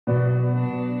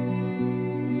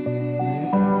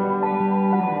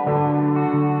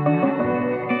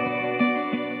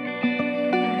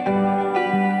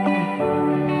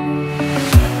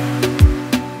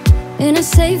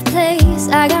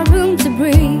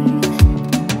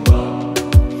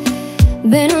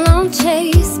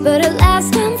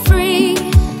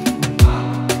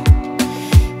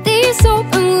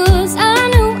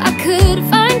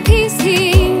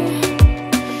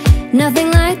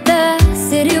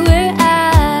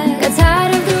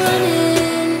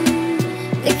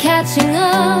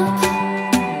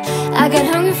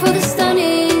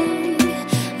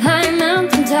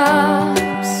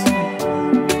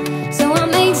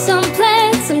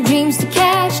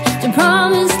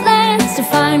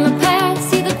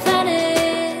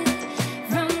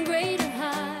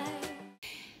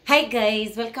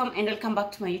guys, welcome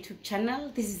back to my YouTube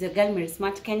channel. This is your girl Mary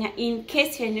Smart Kenya. In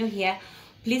case you're new here,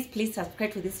 please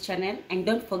subscribe to this channel and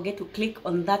don't forget to click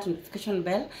on that notification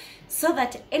bell so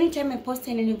that anytime I post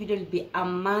any new video, you'll be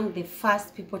among the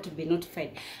first people to be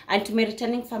notified. And to my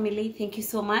returning family, thank you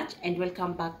so much and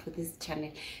welcome back to this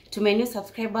channel. To my new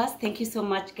subscribers, thank you so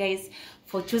much guys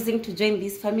for choosing to join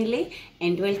this family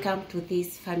and welcome to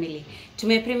this family. To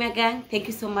my premier gang, thank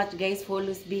you so much guys for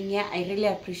always being here. I really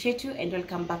appreciate you and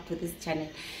welcome back to this channel.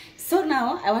 So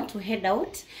now I want to head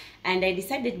out and I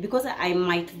decided, because I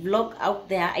might vlog out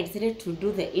there, I decided to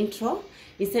do the intro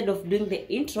instead of doing the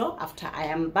intro after I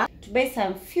am back to buy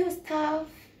some few stuff.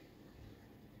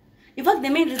 In fact, the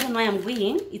main reason why I'm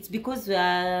going, it's because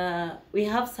we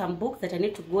have some books that I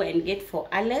need to go and get for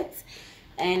Alex.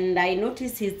 And I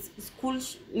noticed his sport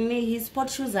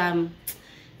shoes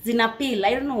zinapeel.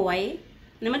 I don't know why.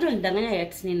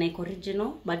 It's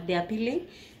original, but they are peeling,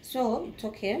 so it's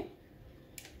okay.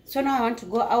 So now I want to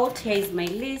go out. Here is my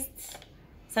list.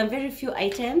 Some very few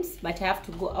items, but I have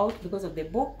to go out because of the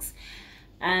books.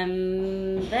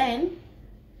 And then,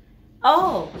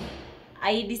 oh,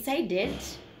 I decided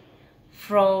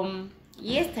from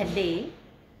yesterday,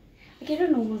 I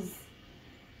don't know who's,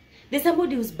 there's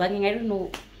somebody who's banging. I don't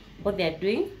know what they're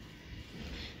doing.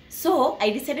 So I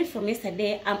decided from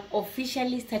yesterday, I'm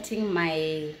officially starting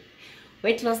my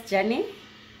weight loss journey.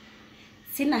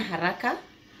 Sina haraka.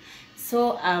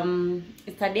 So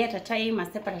it's a day at a time, a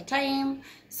step at a time.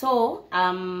 So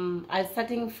I'm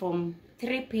starting from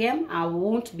 3 p.m. I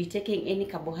won't be taking any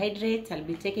carbohydrates. I'll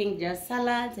be taking just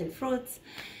salads and fruits.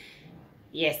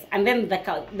 Yes, and then the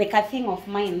thing of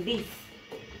mine, this.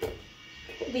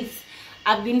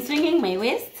 I've been swinging my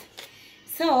waist,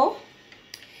 so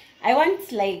I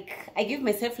want, like, I give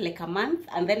myself like a month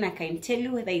and then I can tell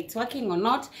you whether it's working or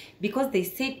not, because they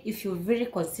said if you're very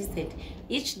consistent,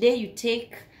 each day you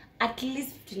take at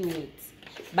least 15 minutes.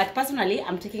 But personally,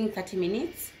 I'm taking 30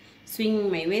 minutes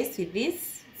swinging my waist with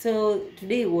this. So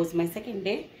today was my second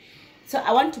day. So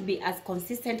I want to be as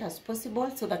consistent as possible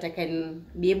so that I can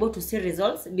be able to see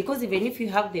results. Because even if you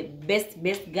have the best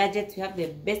gadgets, you have the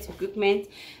best equipment,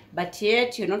 but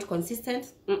yet you're not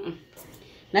consistent,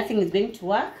 nothing is going to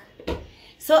work.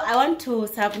 So I want to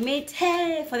submit,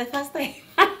 hey, for the first time.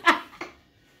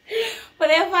 For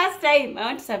the first time, I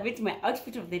want to submit my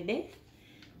outfit of the day.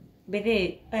 But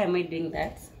why am I doing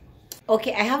that?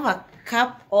 Okay, I have a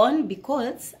cap on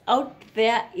because out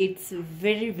there it's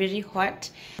very hot.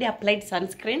 I applied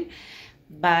sunscreen,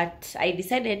 but I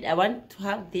decided I want to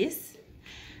have this.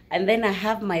 And then I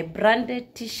have my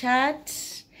branded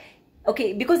t-shirt.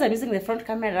 Okay, because I'm using the front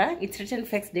camera, it's written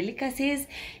Flex Delicacies.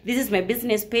 This is my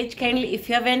business page. Kindly, if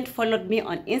you haven't followed me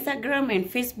on Instagram and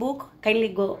Facebook, kindly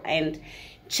go and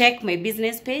check my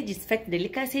business page. It's Flex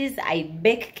Delicacies. I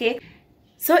bake cake.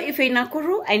 So if you're in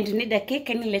Nakuru and you need a cake,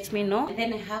 can you let me know? And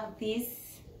then I have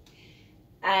these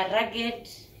ragged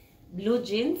blue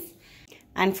jeans.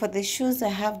 And for the shoes, I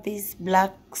have these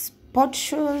black sport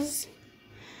shoes.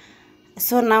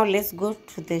 So now let's go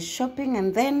to the shopping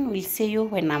and then we'll see you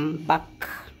when I'm back.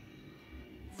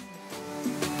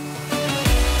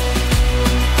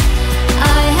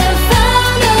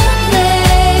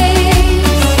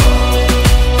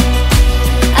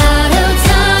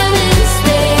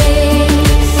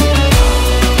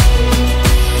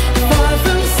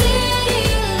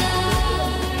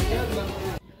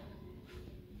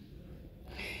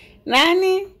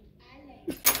 Nani?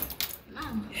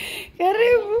 Mom.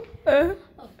 Karibu.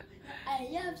 I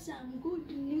have some good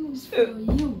news for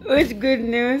you. What good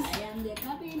news? I am the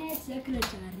cabinet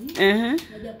secretary.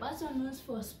 The person who's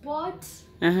for sports,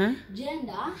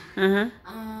 gender,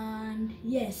 and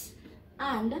yes,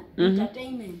 and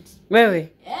entertainment. Wewe?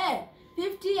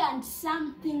 50 and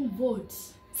something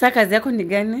votes. Sasa kazi yako ni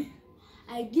gani?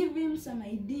 I give him some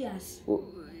ideas.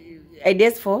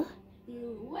 Ideas for?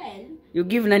 Well, you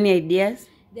give nani ideas?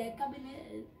 The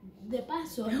cabinet, the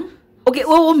person. Okay,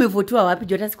 wewe umevotua wapi?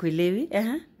 Jota sikuelewi.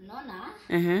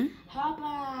 Naona.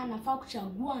 Hapa nafaa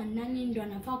kuchagua nani ndo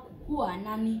anafaa kukua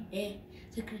nani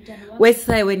secretary wake. Wewe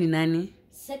sasa wewe ni nani?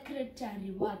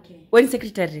 Secretary wake. Wewe ni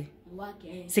secretary?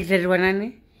 Wake. Secretary wa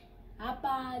nani?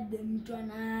 Hapa the mtu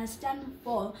ana stand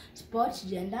for sports,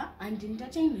 gender and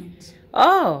entertainment.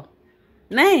 Oh.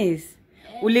 Nice.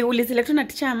 Uli select na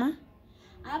tichama?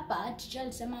 Hapa teacher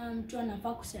alisema mtu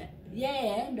anafaa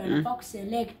yeye ndo anafaa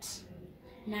kuselect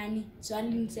nani. So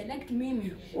aliniselect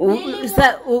mimi.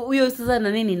 Sasa huyo sasa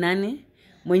nani ni nani?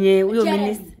 Mwenye huyo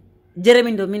minister.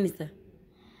 Jeremy ndo minister.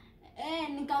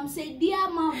 Nikamsaidia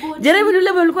mabodi. Jeremy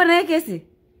yule mwenye alikuwa naye kesi?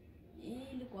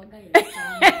 Ilikuwa gani?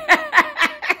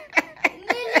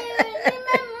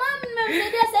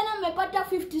 Nimemsaidia sana tumepata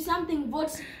 50 something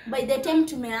votes by the time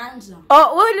tumeanza.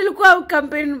 Oh, wewe nilikuwa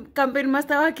campaign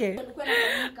master wake?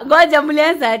 Ngoja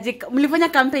mlianza aje? Mlifanya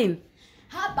campaign?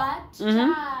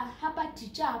 Hapa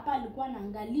teacher hapa alikuwa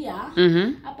anaangalia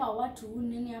hapa watu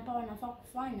nini hapa wanafaa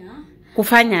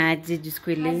kufanya aje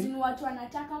jiskweli. Lazima watu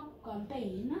wanataka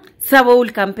kucampaign. Sasa wewe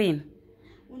uli campaign?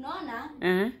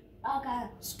 Unaona?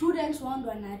 Students wao ndo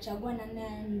wanachagua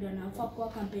nani ndo anafaa kuwa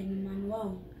campaign man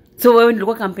wao. So wewe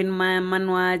ndio campaign man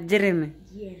wa Jeremy?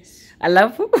 Yes.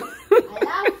 Alafu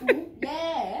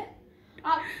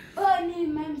ni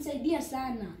mmemsaidia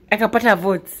sana. Akapata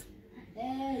votes.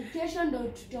 Kesho ndo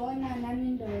tutaona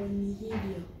nani ndo ni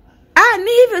hivyo.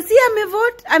 Ni hivyo, si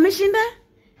amevote, ameshinda?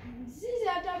 Sisi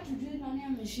hata tujui nani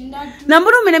ameshinda tu. Na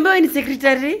mbona umeniambia wewe ni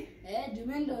secretary?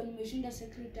 Jume ndo nimeshinda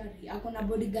secretary. Ako na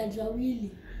bodyguards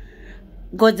wawili.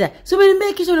 Ngoja. So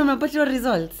umeniambia kesho unapata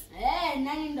results?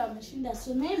 Nani ndo ameshinda?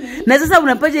 So mimi. Na sasa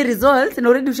unapata results na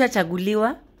already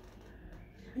ushachaguliwa.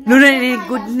 Nuna ni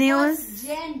good news.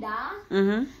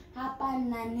 Gender. Hapa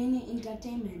na nini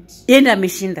entertainment. Yeye ndo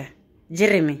ameshinda.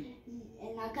 Jeremy.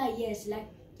 Inakaa yes like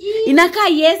inakaa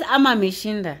yes ama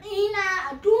ameshinda?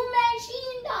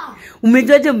 Tumeshinda.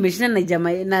 Umejuaje mmeshinda na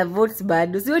jamaa na votes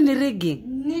bado? Sio ni rigging?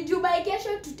 Ni Dubai kesho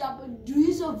tutapojua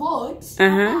hizo votes.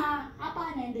 Hapa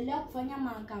anaendelea kufanya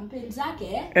campaign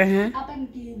zake. Hapa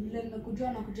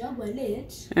nimekujua na kujua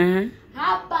late.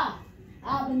 Hapa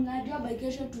najua by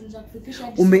kesho tunaweza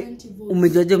kufikisha 20 votes.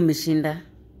 Umejuaje mmeshinda?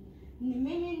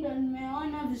 Mimi ndo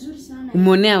nimeona vizuri sana.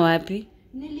 Umeonea wapi?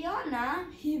 Niliona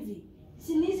hivi.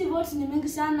 Hizi votes ni mingi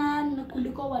sana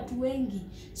kuliko watu wengi.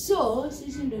 So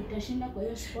sisi ndio tutashinda kwa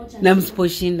hiyo sport. Na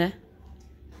msiposhinda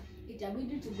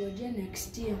itabidi tugoje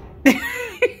next year.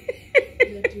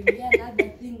 Tulia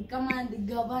another thing kama the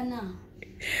governor.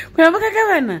 Kuna mpaka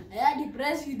governor? The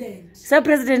president. Sasa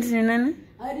president ni nani?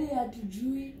 Hadi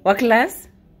hatujui. Wa class?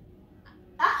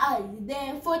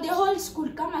 For the whole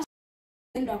school kama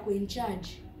ndo ako in charge.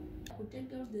 To take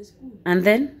care of the school. And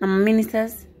then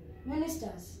ministers?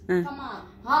 Kama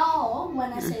hao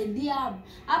wanasaidia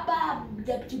hapa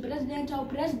deputy president au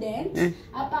president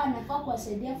hapa anafaa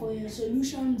kuwasaidia for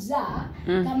solutions za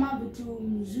kama vitu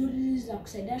mzuri za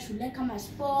kusaidia shule kama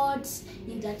sports,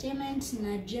 entertainment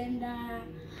na gender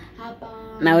hapa.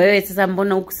 Na wewe sasa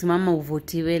mbona ukusimama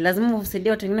uvotiwe? Lazima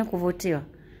usaidie watu wengine kuvotiwa.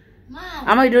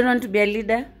 Ama you don't want to be a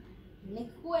leader?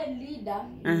 Nikuwe leader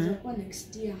nitakuwa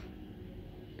next year.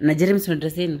 Na Jeremy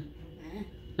Sondresenu?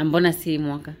 Na mbona si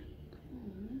mwaka?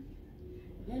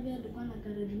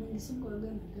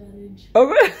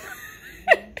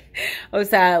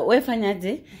 Osa wewe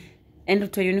fanyaje?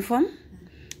 End to uniform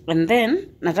and then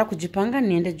nataka kujipanga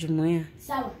niende jumuiya.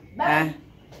 Sawa. Bye.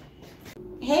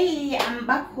 Hey, I'm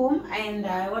back home and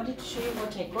I wanted to show you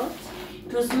what I got.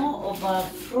 It was more of a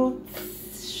fruit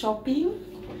shopping.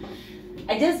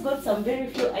 I just got some very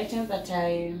few items that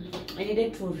I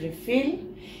needed to refill.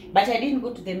 But I didn't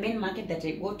go to the main market that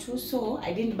I go to, so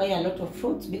I didn't buy a lot of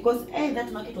fruits because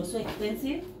that market was so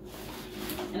expensive.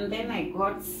 And then I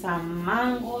got some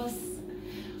mangoes.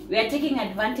 We are taking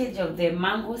advantage of the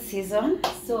mango season,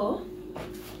 so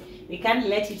we can't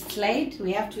let it slide.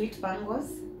 We have to eat mangoes.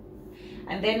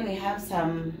 And then we have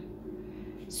some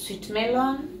sweet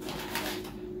melon.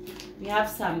 We have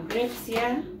some grapes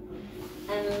here.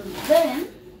 And then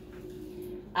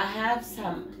I have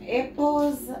some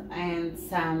apples and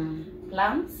some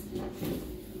plums.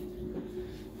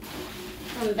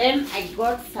 And then I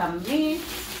got some meat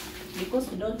because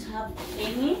we don't have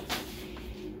any.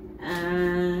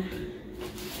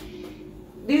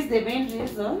 This is the main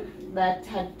reason that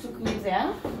had took me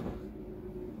there.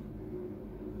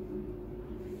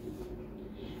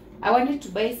 I wanted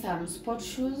to buy some sport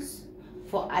shoes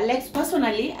for Alex.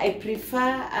 Personally, I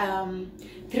prefer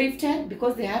thrifted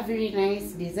because they have very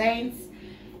nice designs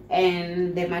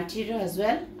and the material as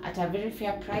well at a very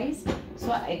fair price.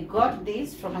 So I got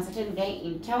this from a certain guy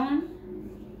in town.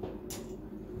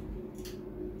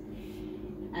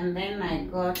 And then I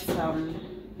got some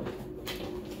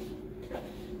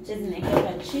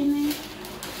chini.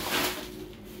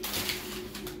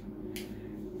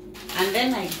 And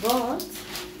then I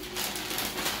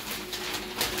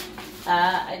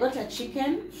got a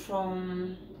chicken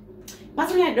from,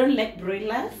 personally I don't like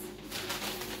broilers,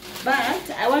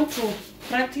 but I want to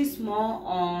practice more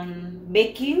on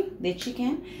baking the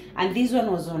chicken, and this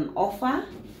one was on offer.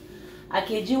 A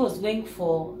kg was going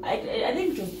for, I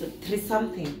think it was 3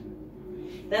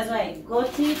 something. That's why I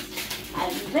got it.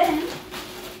 And then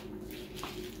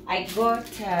I got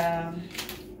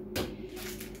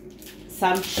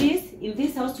some cheese. In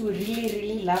this house we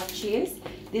really love cheese.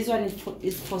 This one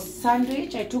is for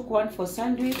sandwich. I took one for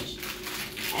sandwich,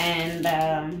 and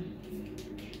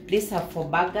These are for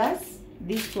burgers.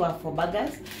 These two are for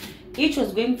burgers. Each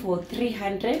was going for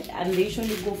 300, and they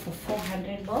usually go for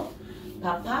 400 bob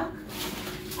per pack.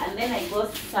 And then I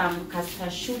got some castor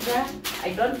sugar. I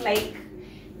don't like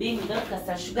being without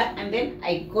castor sugar. And then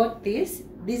I got this.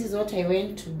 This is what I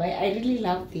went to buy. I really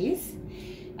love this.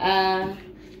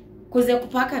 Cause ya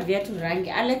kupaka viatu rangi.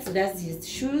 Alex does his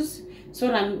shoes. So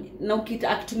na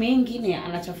akitumia ingine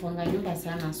anachafuanga nyumba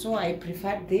sana. So I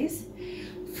preferred this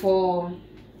for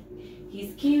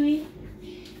his kiwi.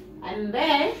 And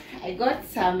then I got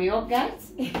some yogurt.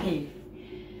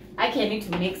 I need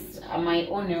to mix my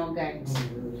own yogurt.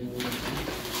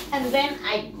 And then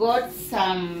I got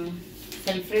some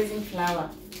self-raising flour.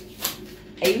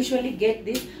 I usually get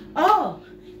this. Oh,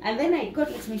 and then I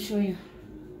got, let me show you.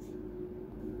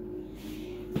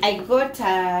 I got,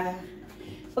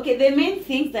 okay, the main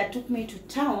things that took me to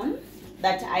town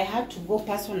that I had to go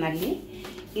personally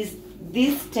is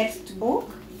this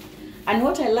textbook. And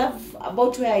what I love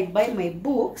about where I buy my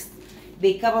books,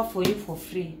 they cover for you for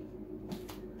free.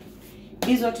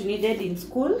 This is what you needed in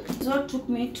school. This is what took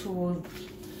me to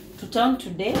town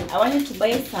today. I wanted to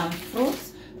buy some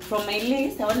fruits. From my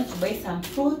list, I wanted to buy some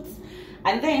fruits.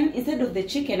 And then instead of the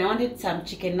chicken, I wanted some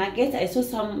chicken nuggets. I saw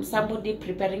somebody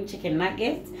preparing chicken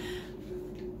nuggets.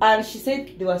 And she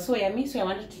said they were so yummy, so I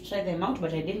wanted to try them out,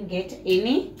 but I didn't get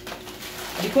any.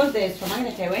 Because the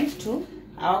supermarket that I went to,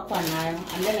 and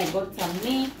then I got some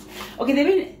meat. Okay,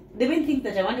 the main thing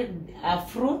that I wanted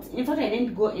fruit. In fact, I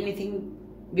didn't go anything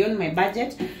beyond my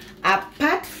budget,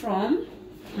 apart from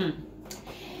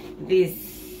this.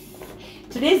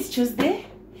 Today is Tuesday,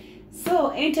 so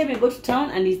anytime I go to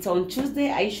town and it's on Tuesday,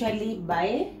 I usually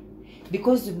buy,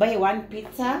 because you buy one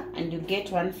pizza and you get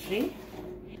one free.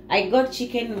 I got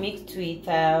chicken mixed with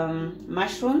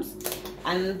mushrooms,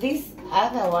 and this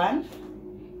other one,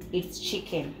 it's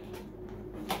chicken.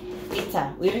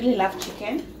 Pizza. We really love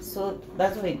chicken, so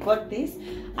that's why I got this.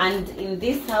 And in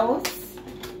this house,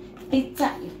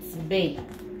 pizza, it's big.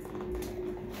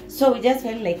 So we just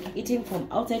felt like eating from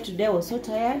outside today. I was so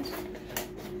tired.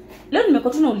 I don't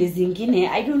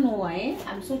know why.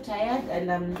 I'm so tired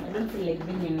and I don't feel like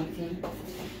doing anything.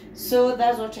 So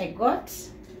that's what I got.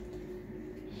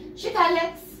 Shika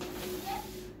Alex.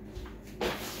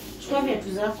 Chukua viatu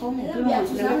zako.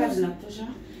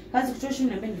 Kazi kutosha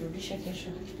niambia nirudishe kesho.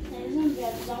 Hizo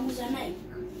viatu zangu za Nike.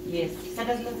 Yes.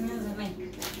 Sasa lazima za Nike.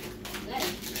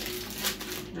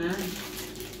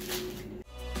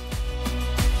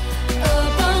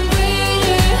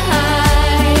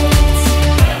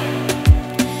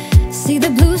 See the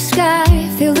blue sky,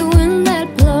 feel the wind that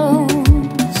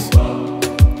blows.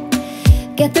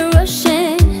 Get the rush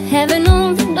in, heaven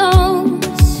only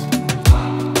knows.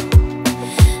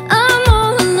 I'm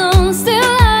all alone, still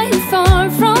lying far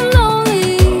from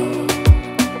lonely.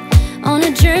 On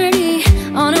a journey,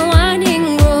 on a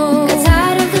winding road. Got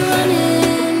tired of the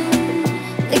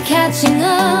running, the catching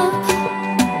up.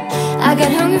 I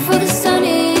got hungry for the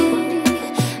sunny,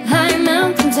 high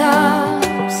mountain tops.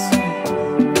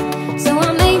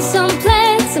 Some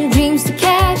plans, some dreams to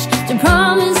catch, to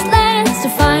promised lands, to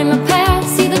find my path,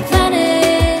 see the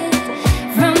planet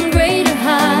from greater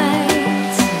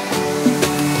heights.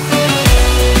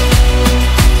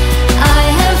 I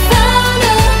have found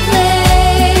a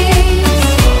place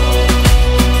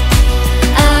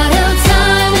out of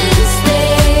time and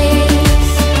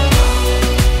space,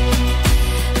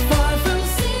 far from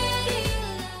city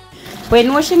life. When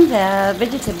washing the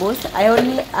vegetables, I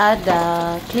only add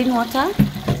clean water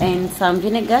and some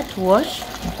vinegar to wash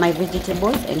my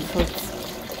vegetables and fruits.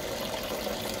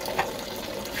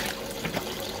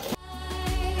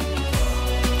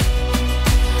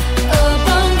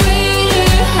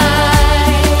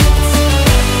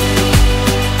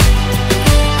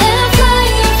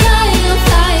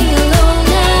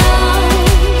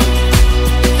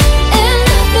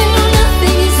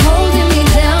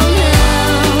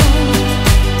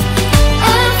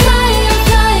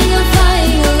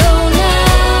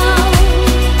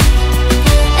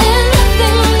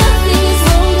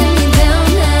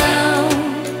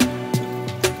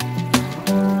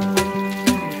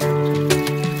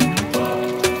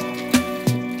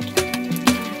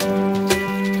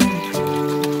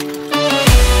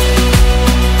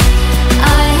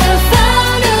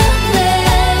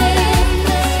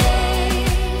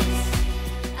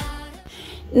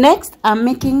 Next, I'm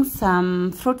making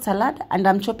some fruit salad and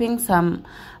I'm chopping some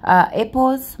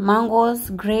apples, mangoes,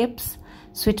 grapes,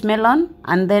 sweet melon,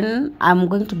 and then I'm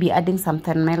going to be adding some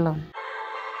thin melon.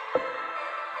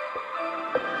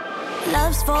 Love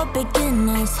love's for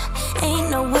beginners. Ain't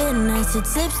no winners, it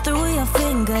slips through your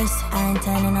fingers. I ain't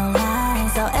telling no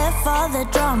lies. So F all the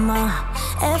drama,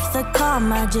 F the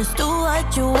karma. Just do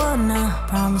what you wanna.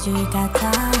 Promise you got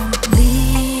time.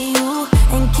 Be you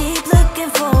and keep looking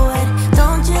forward.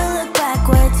 Don't you look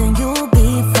backwards and you'll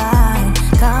be fine.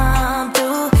 Come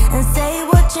through and say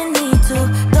what you need to.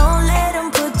 Don't let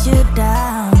them put you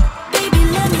down. Baby,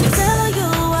 let me tell you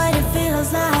what it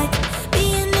feels like.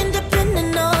 Being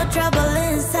independent, no trouble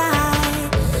inside.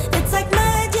 It's like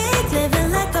magic,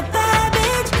 living like a bad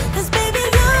bitch. Cause baby,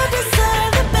 you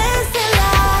deserve the best in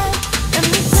life. Let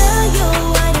me tell you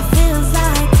what it feels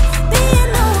like. Being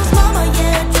no one's mama,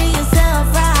 yeah, treat yourself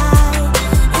right.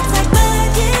 It's like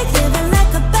magic, living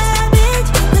like a bad bitch.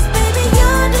 Cause baby, you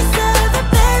deserve the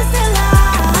best in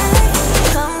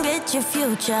life. Come get your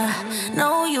future.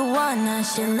 Know you wanna,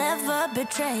 she'll never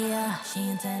betray ya. She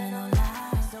ain't telling no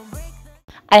lies. So break the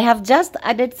I have just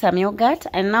added some yogurt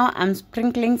and now I'm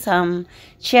sprinkling some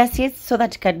chia seeds so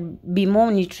that it can be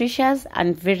more nutritious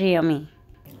and very yummy.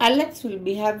 Alex will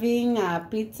be having a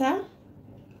pizza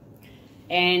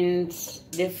and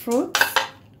the fruit.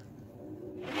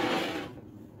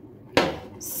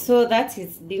 So that's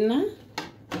his dinner.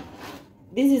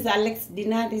 This is Alex's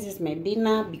dinner, this is my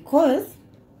dinner, because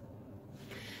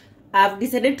I've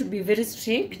decided to be very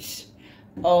strict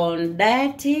on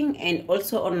dieting and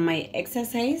also on my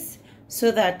exercise,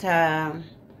 so that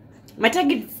my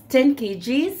target is 10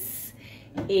 kgs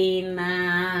in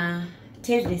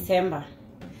till December.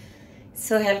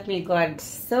 So help me God.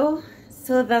 So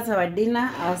that's our dinner,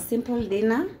 our simple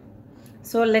dinner.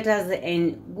 So let us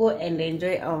go and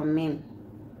enjoy our meal.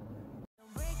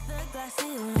 break the glass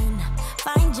ceiling.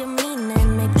 Find your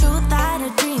meaning, make truth out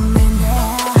of dreaming.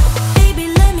 Yeah. Baby,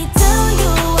 let me tell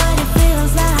you what it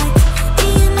feels like.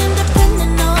 Being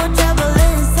independent, no trouble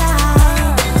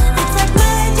inside. It's like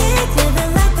magic,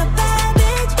 living like a bad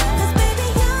bitch. Cause baby,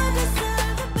 you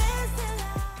deserve the best in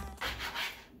life.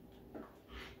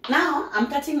 Now I'm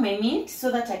cutting my meat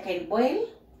so that I can boil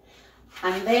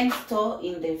and then store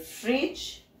in the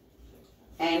fridge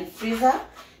and freezer,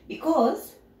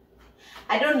 because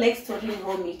I don't like storing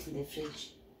raw meat in the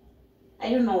fridge.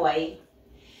 I don't know why.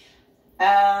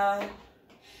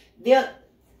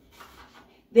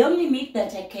 The only meat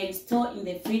that I can store in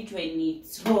the fridge when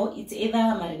it's raw, it's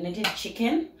either marinated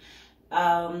chicken,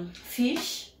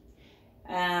 fish.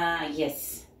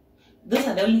 Yes, those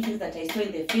are the only things that I store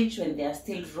in the fridge when they are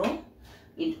still raw.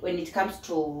 When it comes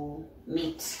to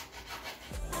meat.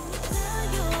 Tell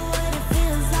you what it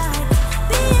feels like.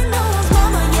 Being no one's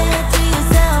mama, yeah, treat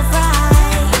yourself right.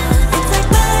 It's like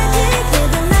magic,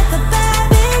 living like a bad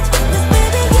bitch. Cause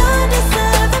baby, you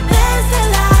deserve the best in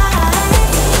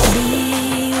life. Be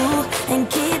you and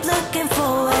keep looking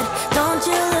forward. Don't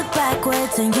you look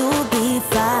backwards and you'll be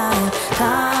fine.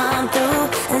 Come through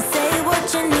and say what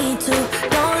you need to.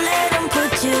 Don't let them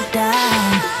put you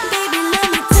down. Baby, let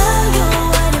me tell you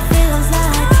what it feels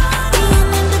like.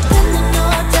 Being independent, no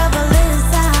trouble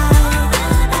inside.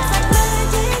 It's like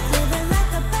magic, living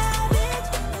like a bad bitch.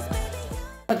 Cause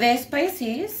baby, For the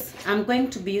spices, I'm going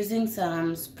to be using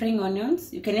some spring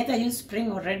onions. You can either use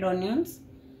spring or red onions,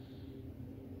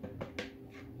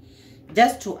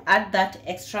 just to add that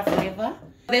extra flavor.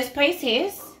 For the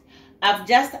spices, I've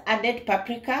just added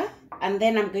paprika, and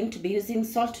then I'm going to be using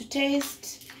salt to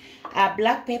taste,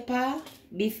 black pepper,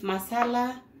 beef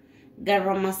masala,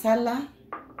 garam masala,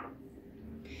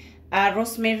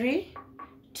 rosemary,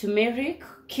 turmeric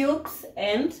cubes,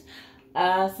 and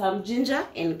some ginger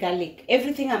and garlic.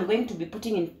 Everything I'm going to be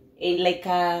putting in like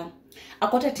a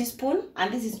quarter teaspoon,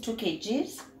 and this is 2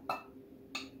 kgs,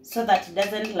 so that it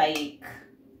doesn't like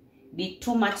be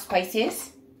too much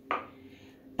spices.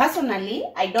 Personally,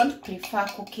 I don't prefer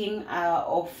cooking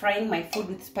or frying my food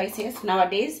with spices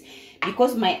nowadays,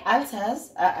 because my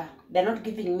ulcers, they're not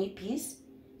giving me peace.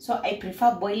 So I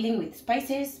prefer boiling with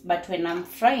spices, but when I'm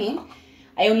frying,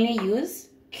 I only use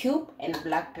cube and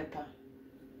black pepper.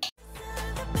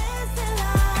 deserve the best in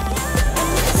life. Let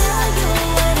me tell you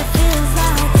what it feels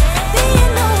like.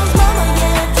 Being no one's mama,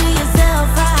 yeah, treat yourself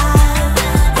right.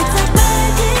 It's like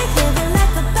magic, living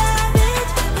like a bad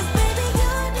bitch. Cause baby,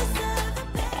 you deserve the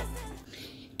best.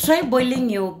 Try boiling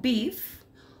your beef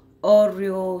or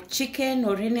your chicken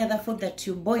or any other food that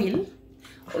you boil,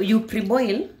 or you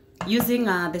pre-boil, using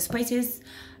the spices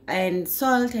and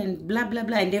salt and blah blah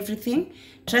blah and everything.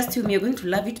 Trust me, you're going to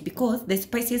love it, because the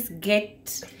spices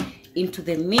get into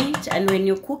the meat, and when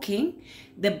you're cooking,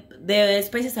 the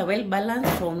spices are well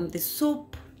balanced from the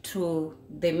soup to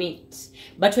the meat.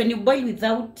 But when you boil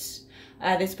without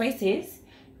the spices,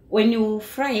 when you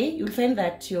fry, you'll find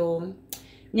that your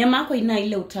nyama yako ina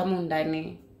ile utamu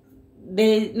ndani.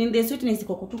 the sweetness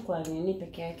iko tu kwa nini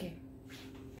peke yake.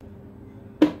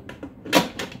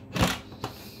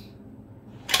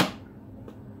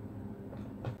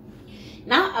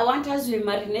 Now I want us to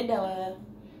marinate our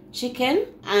chicken,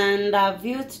 and I've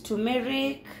used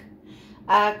turmeric,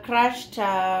 crushed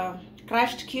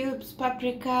cubes,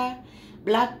 paprika,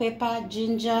 black pepper,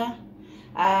 ginger,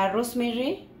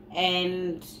 rosemary,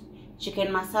 and chicken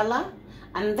masala.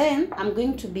 And then I'm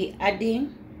going to be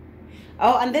adding,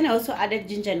 and then I also added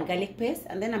ginger and garlic paste,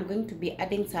 and then I'm going to be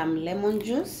adding some lemon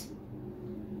juice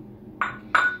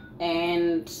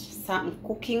and some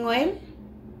cooking oil,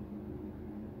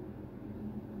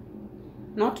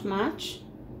 not much.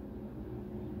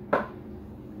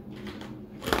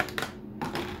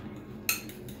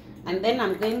 And then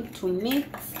I'm going to mix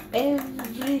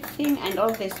everything and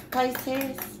all the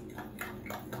spices.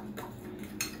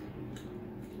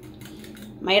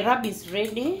 My rub is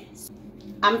ready.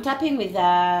 I'm tapping with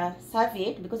a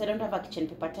serviette because I don't have a kitchen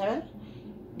paper towel,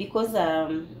 because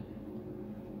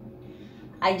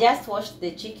I just washed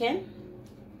the chicken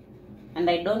and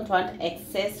I don't want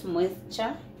excess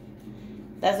moisture.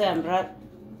 That's why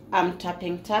I'm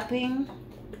tapping.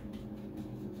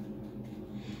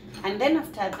 And then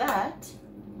after that,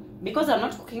 because I'm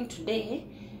not cooking today,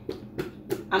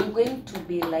 I'm going to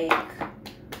be like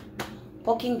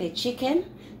poking the chicken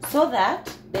so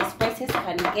that the spices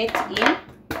can get in.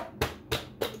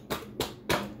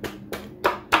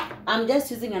 I'm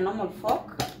just using a normal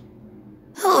fork.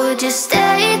 Would you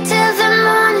stay till the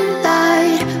morning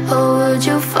light? Or would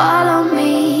you follow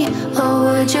me? Or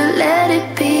would you let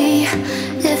it be?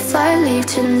 If I leave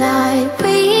tonight,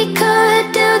 we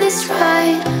could do this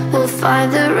right. We'll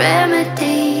find the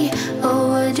remedy. Or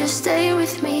would you stay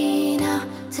with me now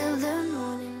till the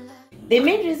morning light? The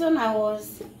main reason I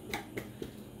was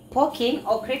poking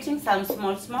or creating some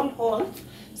small holes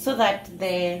so that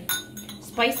the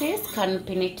spices can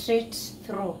penetrate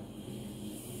through.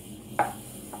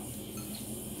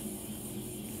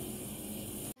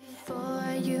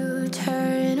 Before you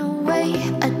turn away,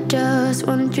 I just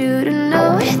want you to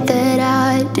know that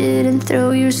I didn't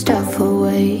throw your stuff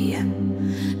away.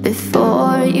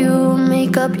 Before you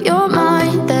make up your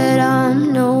mind that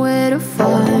I'm nowhere to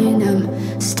find,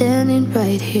 I'm standing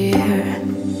right here.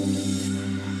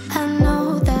 I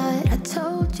know that I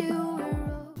told you.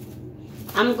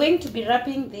 I'm going to be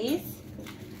wrapping this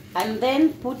and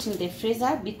then put in the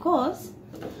freezer because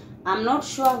I'm not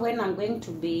sure when I'm going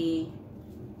to be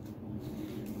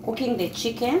cooking the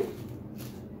chicken.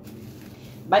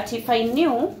 But if I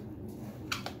knew,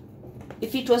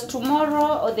 if it was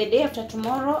tomorrow or the day after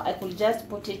tomorrow, I could just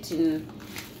put it in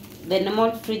the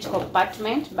normal fridge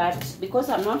compartment. But because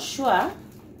I'm not sure,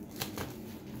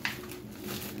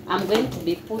 I'm going to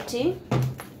be putting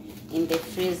in the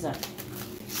freezer.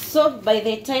 So by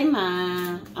the time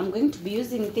I'm going to be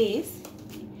using this,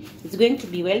 it's going to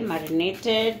be well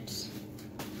marinated.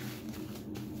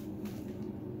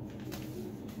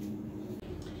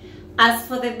 As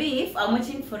for the beef, I'm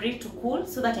waiting for it to cool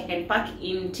so that I can pack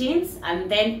in tins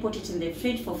and then put it in the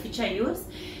fridge for future use.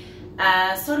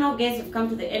 So now guys, we've come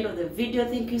to the end of the video.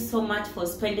 Thank you so much for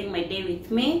spending my day with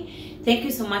me. Thank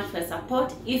you so much for your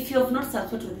support. If you have not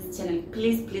subscribed to this channel,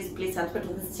 please subscribe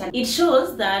to this channel. It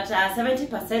shows that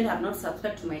 70% have not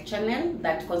subscribed to my channel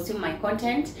that consume my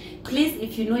content. Please,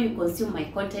 if you know you consume my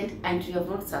content and you have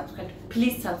not subscribed,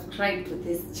 please subscribe to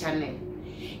this channel.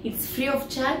 It's free of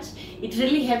charge. It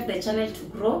really helps the channel to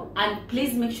grow. And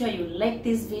please make sure you like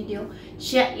this video,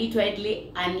 share it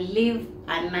widely, and leave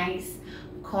a nice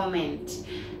comment.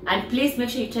 And please make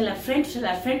sure you tell a friend to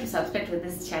subscribe to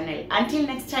this channel. Until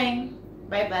next time,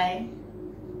 bye bye.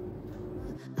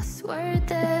 I swear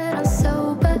that I'm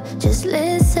sober, just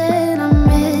listen.